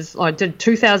stage, I did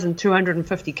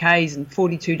 2,250 Ks in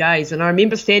 42 days, and I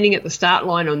remember standing at the start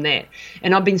line on that,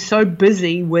 and I've been so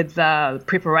busy with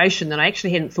preparation that I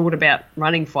actually hadn't thought about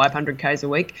running 500 Ks a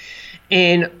week.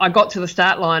 And I got to the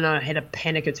start line and I had a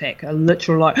panic attack, a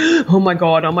literal like, oh my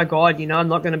God, I'm not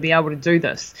going to be able to do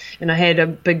this. And I had a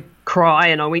big cry,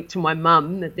 and I went to my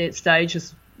mum at that stage,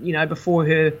 just, before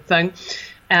her thing.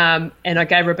 And I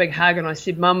gave her a big hug and I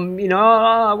said, Mum,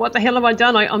 what the hell have I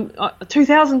done? I'm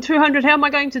 2,200, how am I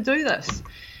going to do this?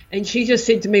 And she just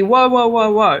said to me,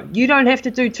 whoa. You don't have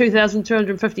to do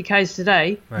 2,250 Ks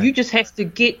today. Right. You just have to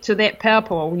get to that power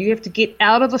pole. You have to get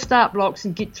out of the start blocks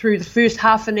and get through the first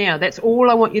half an hour. That's all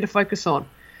I want you to focus on.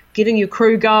 Getting your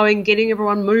crew going, getting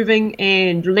everyone moving,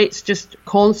 and let's just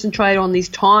concentrate on these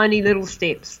tiny little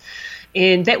steps.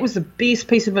 And that was the best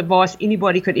piece of advice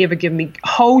anybody could ever give me.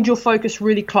 Hold your focus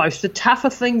really close. The tougher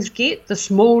things get, the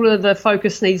smaller the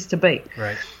focus needs to be.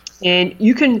 Right. And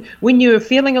you can, when you're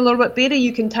feeling a little bit better,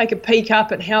 you can take a peek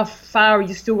up at how far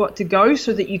you still got to go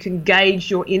so that you can gauge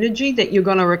your energy that you're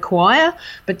going to require,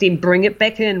 but then bring it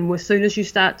back in as soon as you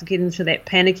start to get into that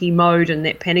panicky mode and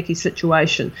that panicky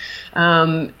situation.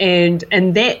 And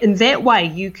that way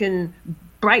you can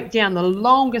break down the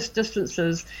longest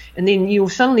distances, and then you'll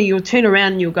turn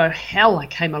around and you'll go, hell, I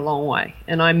came a long way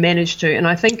and I managed to. And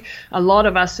I think a lot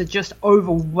of us are just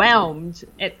overwhelmed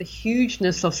at the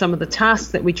hugeness of some of the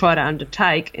tasks that we try to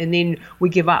undertake, and then we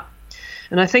give up.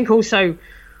 And I think also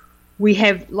we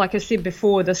have, like I said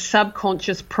before, the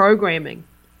subconscious programming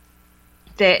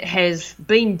that has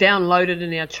been downloaded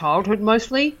in our childhood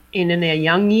mostly and in our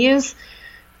young years,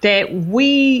 that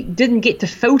we didn't get to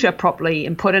filter properly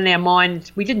and put in our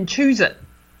mind. We didn't choose it.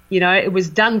 It was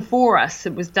done for us.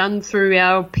 It was done through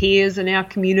our peers and our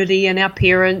community and our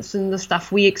parents and the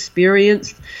stuff we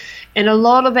experienced. And a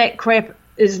lot of that crap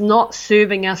is not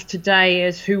serving us today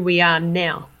as who we are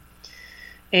now.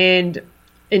 And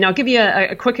I'll give you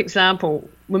a quick example.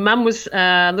 when Mum was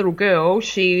a little girl,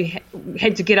 she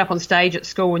had to get up on stage at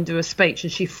school and do a speech,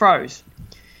 and she froze,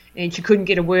 and she couldn't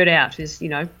get a word out, as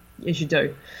you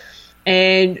do.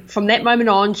 And from that moment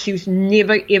on, she was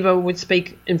never ever would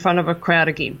speak in front of a crowd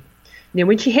again. Now,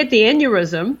 when she had the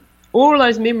aneurysm, all of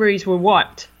those memories were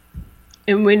wiped.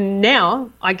 And when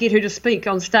now I get her to speak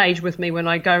on stage with me when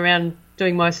I go around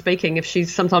doing my speaking,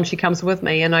 sometimes she comes with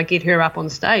me and I get her up on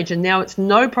stage, and now it's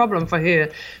no problem for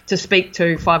her to speak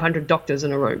to 500 doctors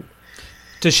in a room.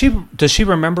 Does she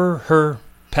remember her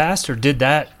past, or did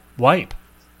that wipe?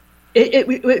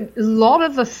 A lot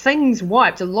of the things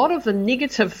wiped, a lot of the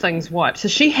negative things wiped. So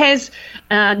she has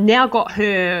now got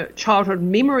her childhood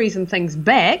memories and things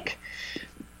back,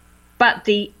 but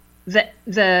the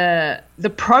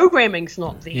programming's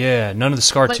not there. Yeah, none of the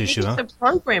scar tissue, huh? The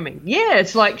programming. Yeah,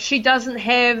 it's like she doesn't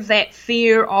have that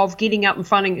fear of getting up in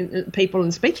front of people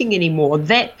and speaking anymore.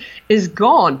 That is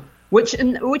gone, which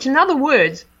in other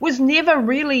words was never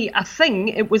really a thing.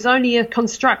 It was only a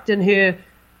construct in her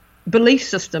belief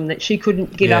system that she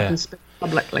couldn't get up and speak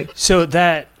publicly. So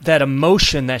that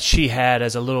emotion that she had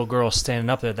as a little girl standing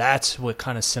up there, that's what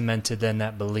kind of cemented then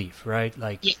that belief, right?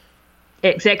 Yeah.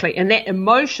 Exactly, and that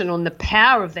emotion, on the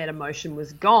power of that emotion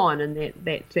was gone, and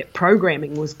that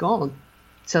programming was gone.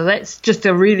 So that's just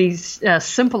a really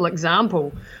simple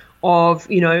example of,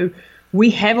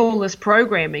 we have all this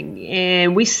programming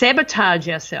and we sabotage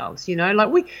ourselves,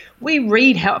 like we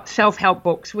read self-help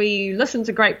books, we listen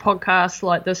to great podcasts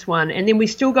like this one, and then we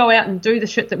still go out and do the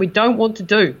shit that we don't want to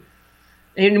do.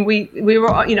 And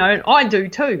I do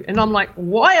too. And I'm like,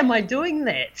 why am I doing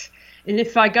that? And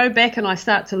if I go back and I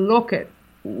start to look at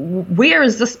where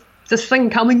is this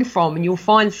thing coming from, and you'll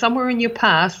find somewhere in your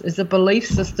past is a belief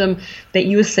system that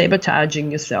you are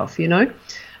sabotaging yourself,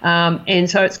 and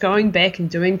so it's going back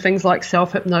and doing things like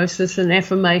self-hypnosis and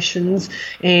affirmations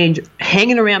and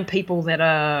hanging around people that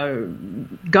are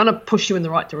going to push you in the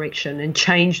right direction and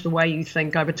change the way you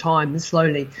think over time and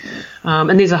slowly.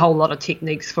 And there's a whole lot of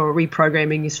techniques for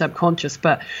reprogramming your subconscious,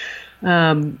 but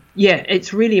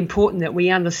it's really important that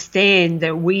we understand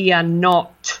that we are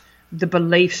not the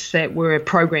beliefs that were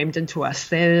programmed into us.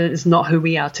 That is not who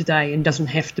we are today, and doesn't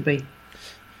have to be.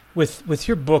 With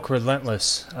your book,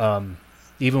 Relentless,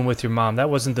 even with your mom, that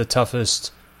wasn't the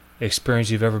toughest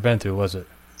experience you've ever been through, was it?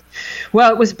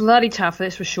 Well, it was bloody tough,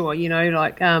 that's for sure.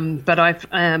 But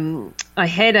I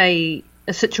had a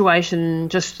situation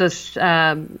just this.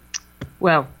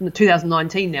 In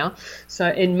 2019 now, so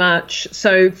in March.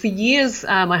 So for years,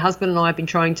 my husband and I have been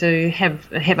trying to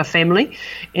have a family,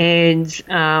 and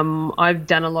I've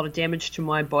done a lot of damage to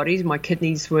my body. My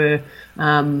kidneys were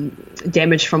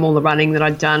damaged from all the running that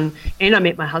I'd done, and I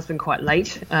met my husband quite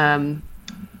late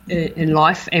in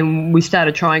life, and we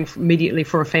started trying immediately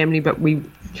for a family, but we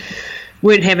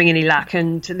weren't having any luck.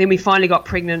 And then we finally got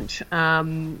pregnant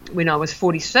when I was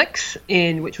 46,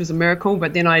 which was a miracle,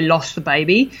 but then I lost the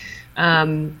baby.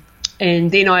 And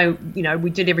then we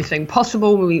did everything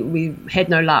possible. We had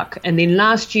no luck. And then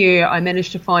last year I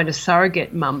managed to find a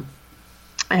surrogate mum.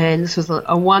 And this was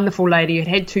a wonderful lady who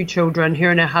had 2 children. Her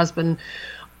and her husband,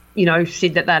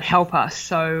 said that they'd help us.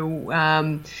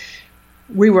 So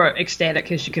we were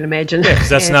ecstatic, as you can imagine. Yeah, because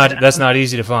that's not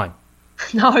easy to find.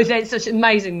 No, that's such an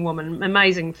amazing woman,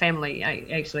 amazing family,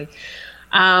 actually.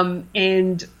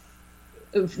 And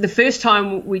the first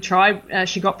time we tried,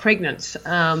 she got pregnant,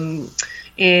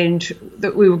 and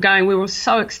that we were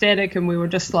so ecstatic, and we were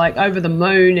just like over the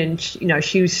moon. And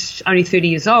she was only 30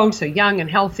 years old, so young and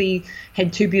healthy,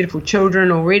 had 2 beautiful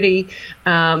children already.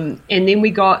 And then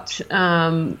we got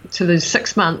to the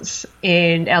 6 months,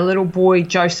 and our little boy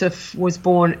Joseph was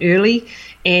born early,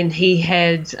 and he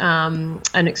had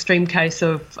an extreme case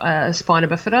of spina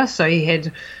bifida. So he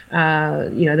had,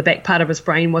 the back part of his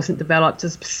brain wasn't developed.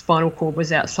 His spinal cord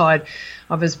was outside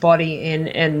of his body,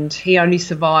 and he only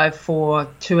survived for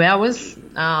 2 hours.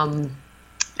 And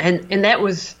that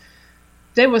was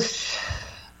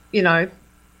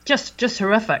just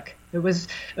horrific. It was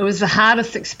the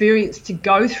hardest experience to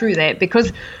go through that,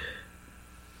 because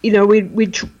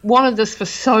we'd wanted this for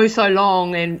so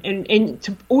long, and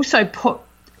to also put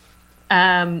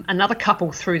another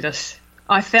couple through this,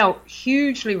 I felt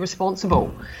hugely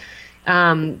responsible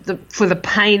for the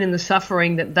pain and the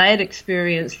suffering that they had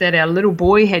experienced, that our little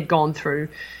boy had gone through,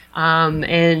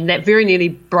 and that very nearly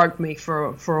broke me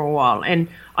for a while. And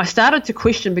I started to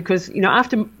question, because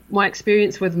after my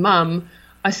experience with Mum,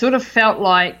 I sort of felt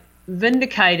like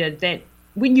vindicated that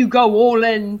when you go all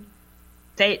in,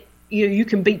 that you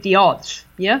can beat the odds,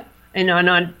 yeah. And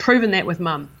I'd proven that with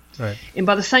Mum. Right. And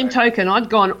by the same token, I'd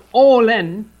gone all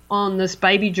in on this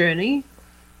baby journey,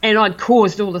 and I'd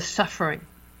caused all the suffering.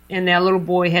 and our little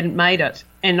boy hadn't made it.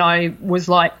 And I was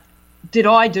like, did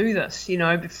I do this?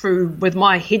 With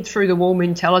my head through the wall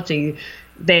mentality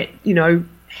that,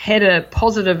 had a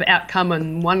positive outcome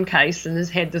in one case and has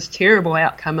had this terrible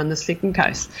outcome in the second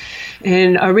case.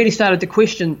 And I really started to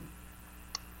question,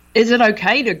 is it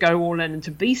okay to go all in and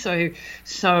to be so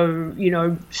strong,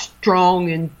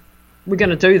 and we're going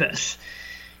to do this?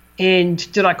 And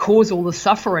did I cause all the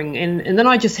suffering? And then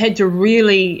I just had to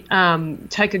really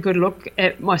take a good look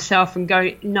at myself and go,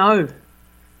 no.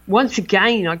 Once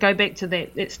again, I go back to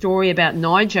that story about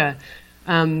Niger.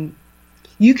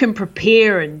 You can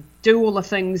prepare and do all the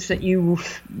things that you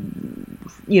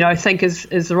think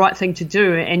is the right thing to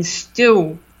do, and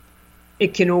still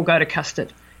it can all go to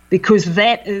custard, because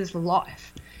that is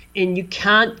life. And you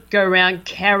can't go around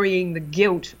carrying the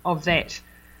guilt of that,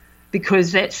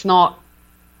 because that's the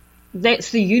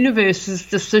universe's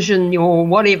decision, or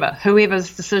whatever,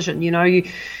 whoever's decision.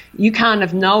 You can't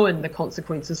have known the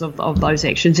consequences of those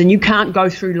actions, and you can't go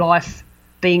through life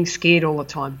being scared all the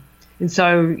time. And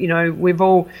so,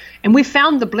 we've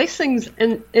found the blessings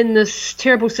in this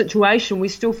terrible situation. We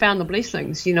still found the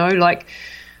blessings, like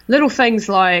little things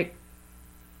like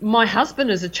my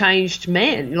husband is a changed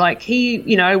man. Like he,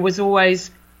 was always,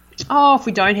 if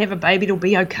we don't have a baby, it'll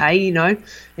be okay, and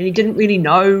he didn't really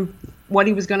know what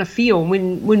he was going to feel.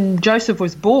 When Joseph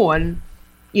was born,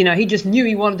 he just knew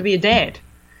he wanted to be a dad.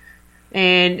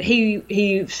 And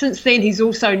he since then, he's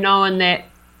also known that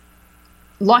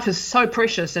life is so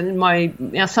precious, and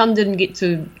our son didn't get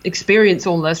to experience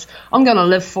all this. I'm going to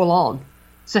live full on.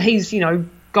 So he's,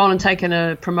 gone and taken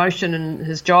a promotion in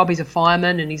his job. He's a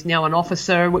fireman, and he's now an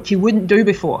officer, which he wouldn't do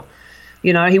before.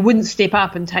 He wouldn't step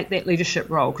up and take that leadership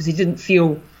role because he didn't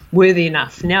feel worthy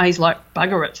enough. Now he's like,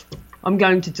 bugger it, I'm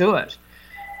going to do it.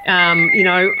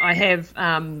 I have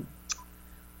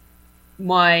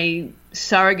my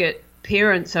surrogate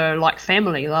parents are like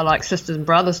family. They're like sisters and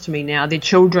brothers to me now. Their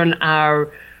children are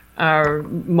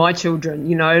my children.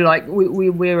 Like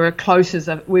we're close as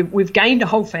we've gained a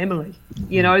whole family.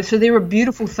 So there are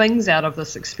beautiful things out of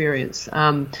this experience.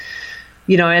 And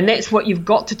that's what you've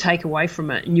got to take away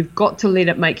from it, and you've got to let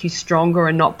it make you stronger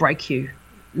and not break you.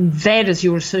 That is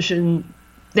your decision.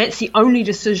 That's the only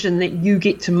decision that you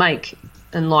get to make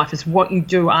in life, is what you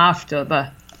do after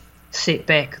the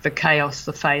setback, the chaos,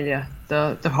 the failure,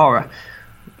 the horror.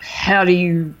 How do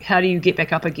you get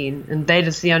back up again? And that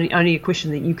is the only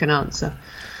question that you can answer.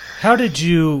 How did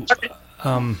you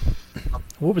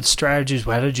what were strategies?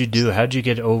 How did you do? How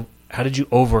did you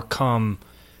overcome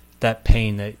that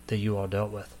pain that you all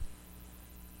dealt with?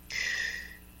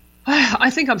 I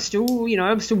think I'm still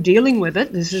dealing with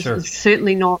it. This is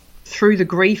certainly not through the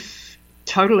grief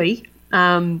totally.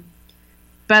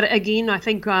 But again, I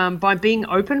think by being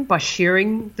open, by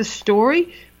sharing the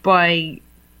story, by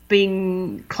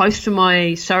being close to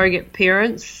my surrogate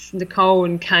parents, Nicole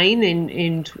and Kane,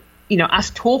 and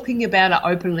us talking about it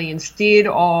openly instead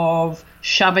of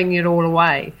shoving it all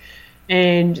away.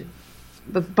 And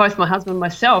both my husband and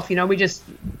myself, we just,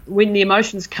 when the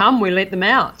emotions come, we let them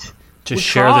out. Just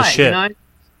share the shit.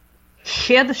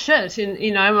 Share the shit. And,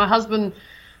 my husband,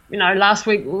 last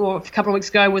week or a couple of weeks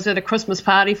ago was at a Christmas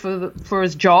party for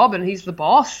his job, and he's the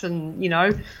boss, and,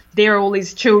 there are all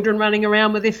these children running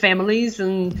around with their families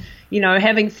and,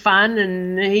 having fun,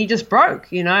 and he just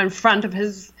broke, in front of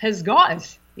his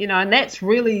guys, and that's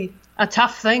really a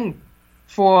tough thing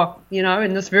for,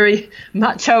 in this very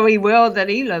macho-y world that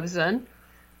he lives in.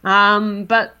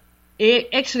 But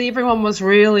actually everyone was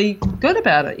really good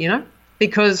about it,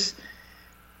 because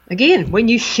again, when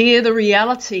you share the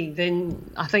reality,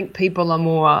 then I think people are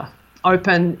more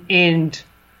open and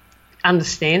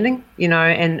understanding,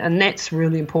 and that's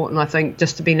really important, I think,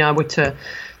 just to be able to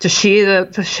share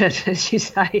the shit, as you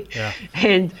say,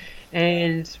 and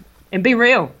be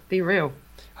real.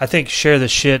 I think share the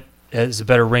shit has a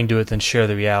better ring to it than share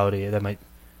the reality.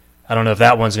 I don't know if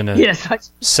that one's going to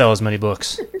sell as many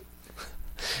books.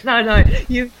 No,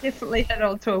 you've definitely hit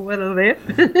on to a winner there.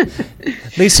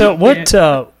 Lisa,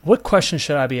 what question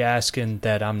should I be asking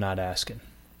that I'm not asking?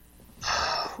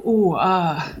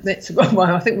 That's a good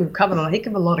one. I think we've covered a heck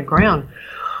of a lot of ground.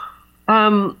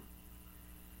 I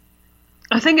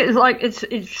think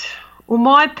it's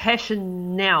my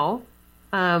passion now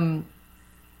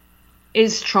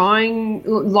is trying,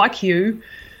 like you,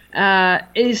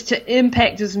 is to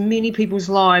impact as many people's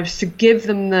lives, to give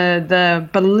them the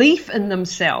belief in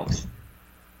themselves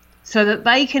so that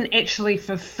they can actually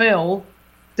fulfill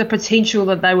the potential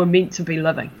that they were meant to be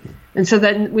living. And so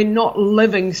that we're not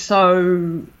living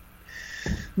so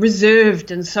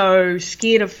reserved and so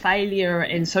scared of failure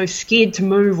and so scared to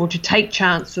move or to take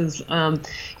chances.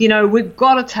 We've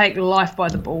got to take life by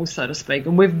the balls, so to speak,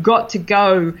 and we've got to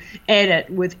go at it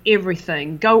with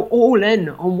everything. Go all in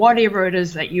on whatever it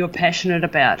is that you're passionate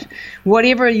about,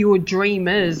 whatever your dream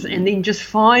is, and then just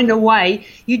find a way.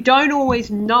 You don't always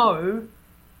know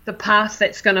the path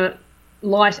that's going to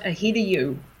light ahead of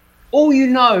you. All you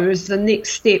know is the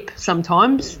next step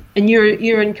sometimes, and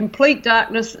you're in complete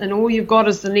darkness, and all you've got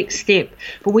is the next step.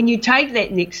 But when you take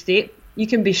that next step, you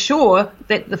can be sure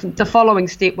that the following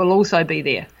step will also be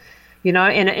there,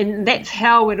 and that's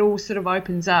how it all sort of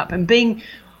opens up. And being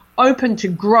open to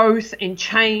growth and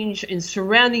change, and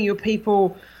surrounding your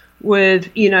people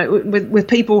with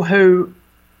people who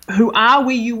are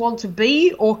where you want to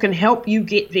be or can help you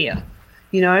get there.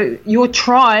 Your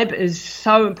tribe is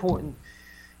so important.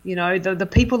 The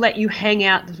people that you hang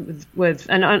out with,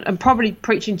 and I'm probably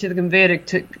preaching to the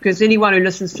converted, because anyone who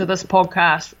listens to this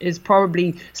podcast is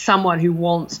probably someone who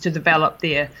wants to develop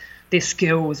their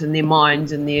skills and their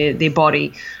minds and their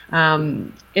body.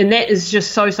 And that is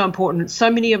just so important. So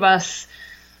many of us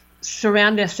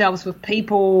surround ourselves with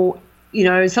people,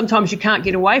 sometimes you can't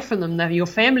get away from them. They're your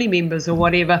family members or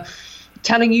whatever,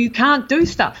 telling you can't do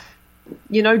stuff.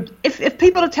 If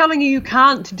people are telling you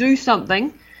can't do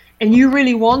something, and you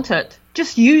really want it,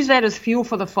 just use that as fuel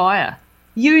for the fire.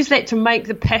 Use that to make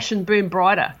the passion burn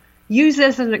brighter. Use that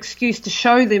as an excuse to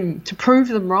show them, to prove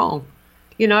them wrong.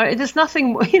 There's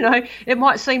nothing, it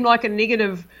might seem like a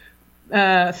negative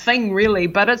thing really,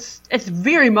 but it's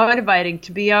very motivating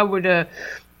to be able to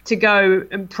go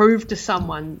and prove to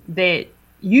someone that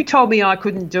you told me I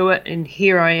couldn't do it, and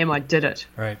here I am, I did it.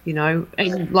 Right.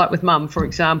 And like with Mum, for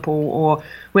example, or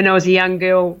when I was a young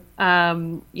girl,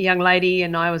 young lady,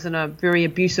 and I was in a very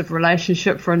abusive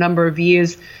relationship for a number of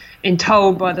years, and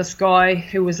told by this guy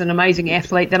who was an amazing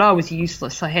athlete that I was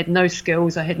useless. I had no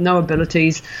skills, I had no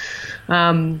abilities,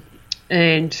 and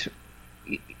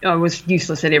I was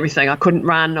useless at everything. I couldn't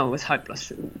run, I was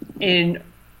hopeless. And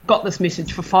got this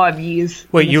message for 5 years.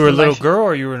 Wait, you were a little girl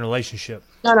or you were in a relationship?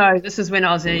 No, this is when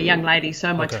I was a young lady,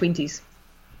 so in my 20s,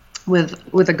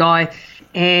 with a guy.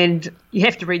 And you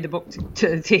have to read the book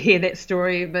to hear that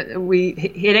story. But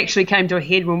it actually came to a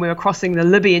head when we were crossing the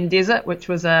Libyan desert, which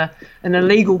was an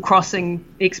illegal crossing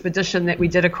expedition that we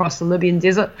did across the Libyan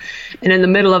desert. And in the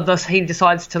middle of this, he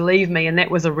decides to leave me, and that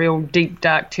was a real deep,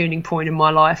 dark turning point in my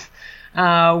life,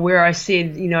 where I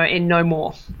said, and no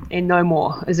more.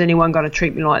 Is anyone going to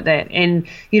treat me like that? And,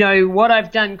 what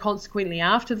I've done consequently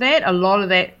after that, a lot of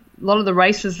the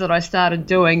races that I started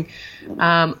doing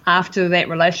after that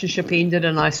relationship ended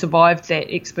and I survived that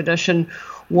expedition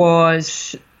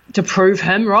was to prove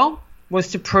him wrong,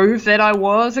 was to prove that I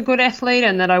was a good athlete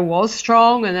and that I was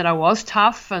strong and that I was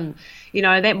tough. And,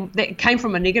 that came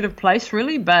from a negative place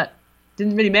really, but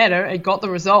didn't really matter. It got the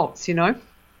results, Yeah.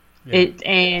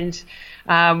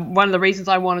 One of the reasons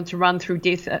I wanted to run through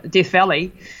Death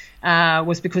Valley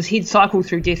was because he'd cycled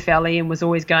through Death Valley and was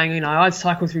always going, I'd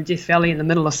cycle through Death Valley in the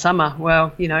middle of summer.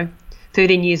 Well,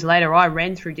 13 years later, I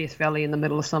ran through Death Valley in the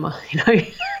middle of summer,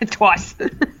 twice.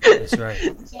 That's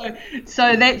right.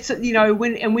 So that's,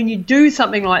 when you do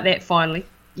something like that finally,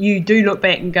 you do look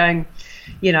back and going,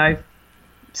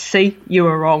 see, you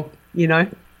were wrong,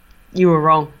 you were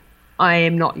wrong. I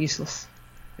am not useless.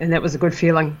 And that was a good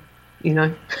feeling,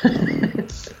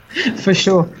 for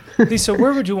sure. Lisa,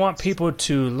 where would you want people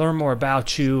to learn more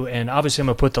about you? And obviously I'm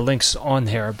going to put the links on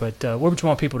there, but where would you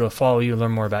want people to follow you and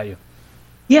learn more about you?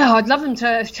 Yeah, I'd love them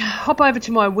to hop over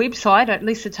to my website at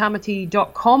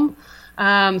lisatamati.com.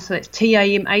 So that's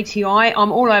Tamati.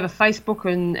 I'm all over Facebook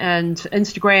and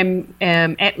Instagram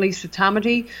at Lisa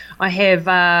Tamati. I have,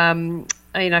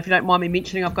 if you don't mind me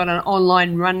mentioning, I've got an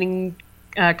online running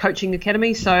coaching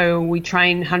academy, so we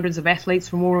train hundreds of athletes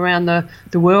from all around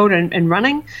the world and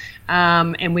running,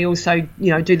 and we also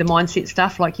do the mindset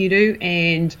stuff like you do,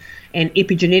 and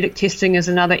epigenetic testing is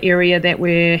another area that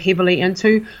we're heavily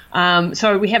into,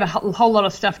 so we have a whole lot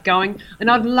of stuff going,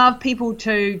 and I'd love people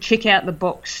to check out the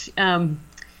books. I've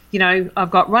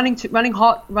got running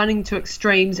hot, running to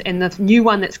extremes, and the new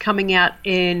one that's coming out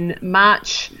in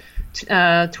March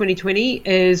 2020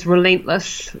 is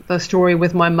Relentless, the story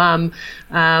with my mum.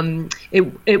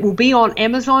 It will be on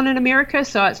Amazon in America,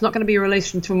 so it's not going to be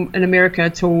released in America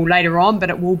till later on, but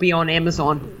it will be on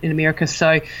Amazon in America,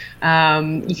 so you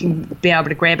can be able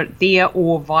to grab it there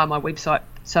or via my website.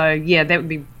 So yeah, that would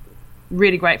be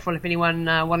really grateful if anyone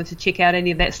wanted to check out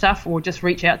any of that stuff, or just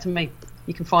reach out to me.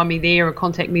 You can find me there or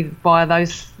contact me via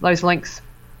those links.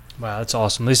 Wow, that's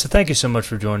awesome. Lisa, thank you so much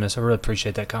for joining us. I really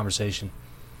appreciate that conversation.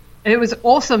 It was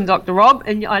awesome, Dr. Rob,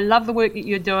 and I love the work that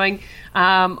you're doing.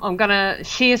 I'm going to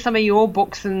share some of your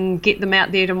books and get them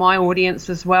out there to my audience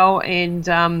as well. And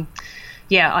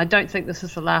I don't think this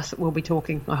is the last that we'll be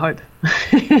talking, I hope.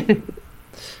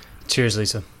 Cheers,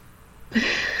 Lisa.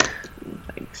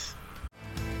 Thanks.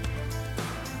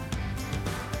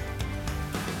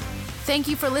 Thank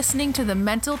you for listening to the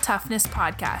Mental Toughness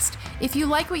Podcast. If you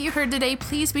like what you heard today,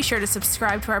 please be sure to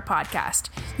subscribe to our podcast.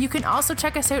 You can also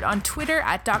check us out on Twitter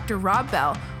at Dr. Rob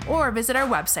Bell or visit our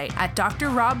website at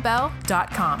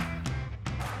drrobbell.com.